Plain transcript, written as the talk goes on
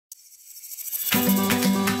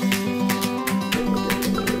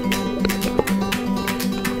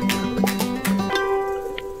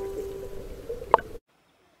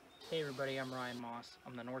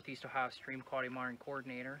the Northeast Ohio Stream Quality Monitoring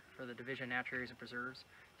Coordinator for the Division of Natural Areas and Preserves.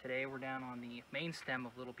 Today we're down on the main stem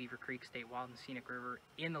of Little Beaver Creek State Wild and Scenic River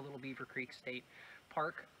in the Little Beaver Creek State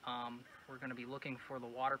Park. We're going to be looking for the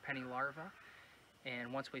water penny larva,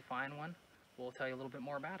 and once we find one, we'll tell you a little bit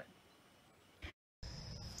more about it.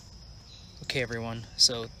 Okay everyone,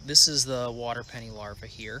 so this is the water penny larva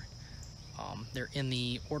here. They're in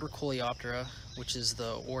the order Coleoptera, which is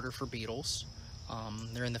the order for beetles.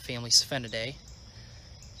 They're in the family Sphenidae.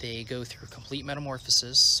 They go through complete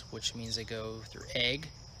metamorphosis, which means they go through egg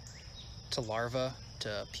to larva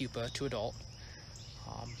to pupa to adult.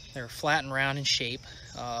 They're flat and round in shape.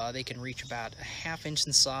 They can reach about a ½ inch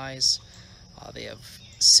in size. They have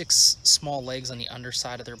 6 small legs on the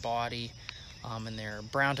underside of their body, and they're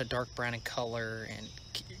brown to dark brown in color and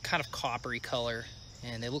kind of coppery color,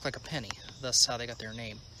 and they look like a penny. That's how they got their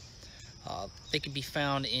name. They can be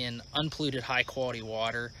found in unpolluted high quality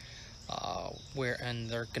water, and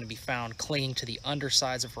they're going to be found clinging to the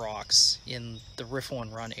undersides of rocks in the riffle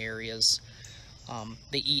and run areas.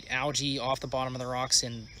 They eat algae off the bottom of the rocks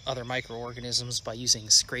and other microorganisms by using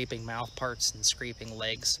scraping mouth parts and scraping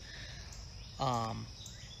legs.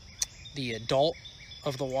 The adult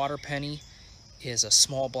of the water penny is a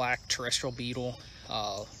small black terrestrial beetle.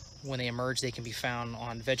 When they emerge, they can be found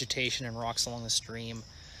on vegetation and rocks along the stream,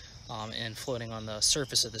 and floating on the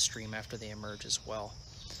surface of the stream after they emerge as well.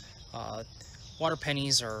 Water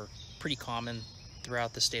pennies are pretty common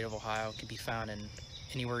throughout the state of Ohio. Can be found in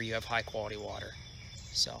anywhere you have high quality water.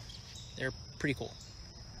 So they're pretty cool.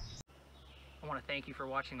 I want to thank you for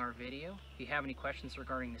watching our video. If you have any questions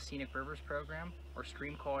regarding the Scenic Rivers program or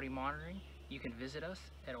stream quality monitoring, you can visit us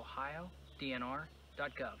at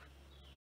OhioDNR.gov.